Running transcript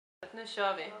Nu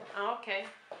kör vi. Ja, okej.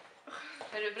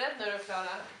 Är du beredd nu då, Klara?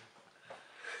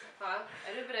 Ja,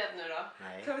 är du beredd nu då?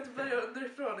 Nej. Kan vi inte börja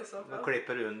underifrån i så fall? Nu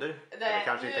klipper du under. Nej, det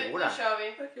kanske nu, inte går nu där. kör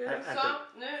vi. Okay. Så,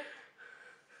 nu.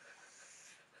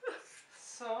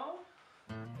 Så.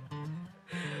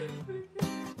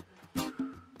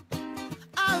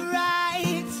 All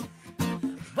right.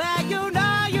 Well, you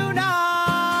know, you know.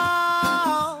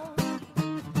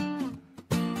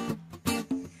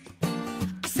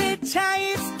 I said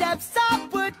giant steps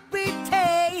up would we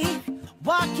take,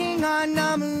 walking on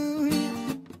the moon.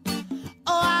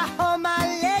 Oh, I hope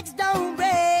my legs don't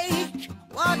break,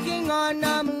 walking on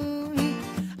the moon.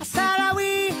 I said that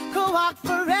we could walk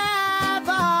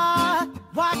forever,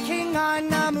 walking on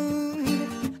the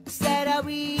moon. I said that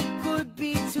we could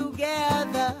be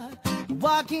together,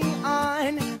 walking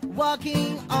on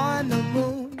the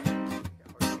moon.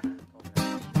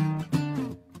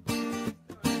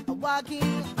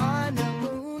 Walking on the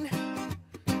moon.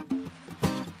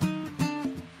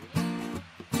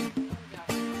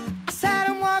 I said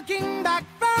I'm walking back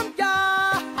from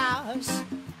your house,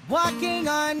 walking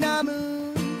on the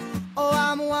moon. Oh,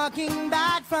 I'm walking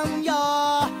back from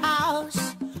your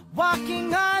house,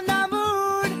 walking on the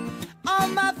moon.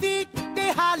 On my feet,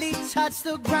 they hardly touch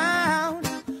the ground,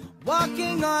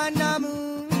 walking on the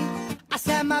moon. I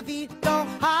said my feet don't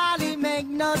hardly make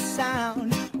no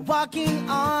sound, walking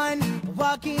on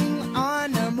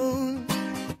the moon.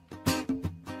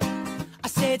 I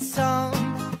said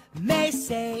some may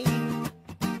say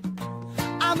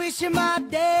I'm wishing my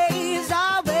days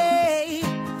away,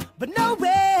 but no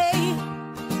way.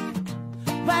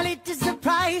 Well, it is the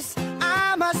price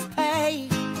I must pay.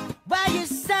 Well, you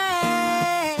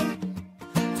say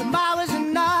tomorrow's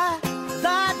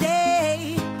another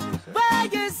day. Well,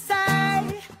 you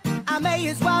say I may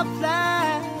as well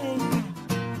fly.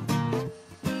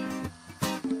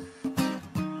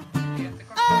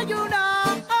 Oh,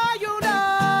 you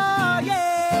know,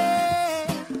 yeah.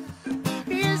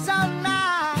 Feels so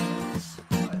nice.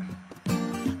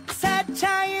 I said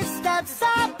giant steps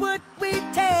up would we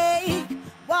take,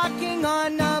 walking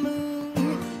on the moon.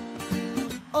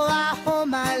 Oh, I hope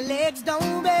my legs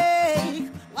don't break,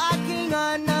 walking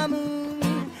on the moon.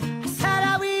 I said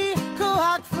that we could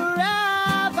walk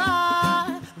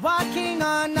forever, walking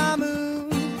on the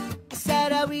moon. I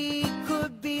said that we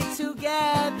could be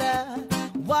together,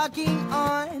 walking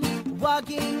on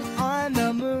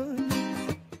the moon.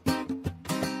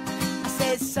 I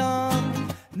said some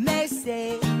may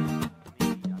say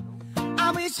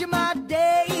I'm wishing my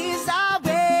days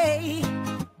away,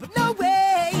 but no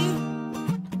way.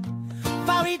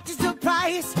 For it is the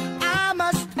price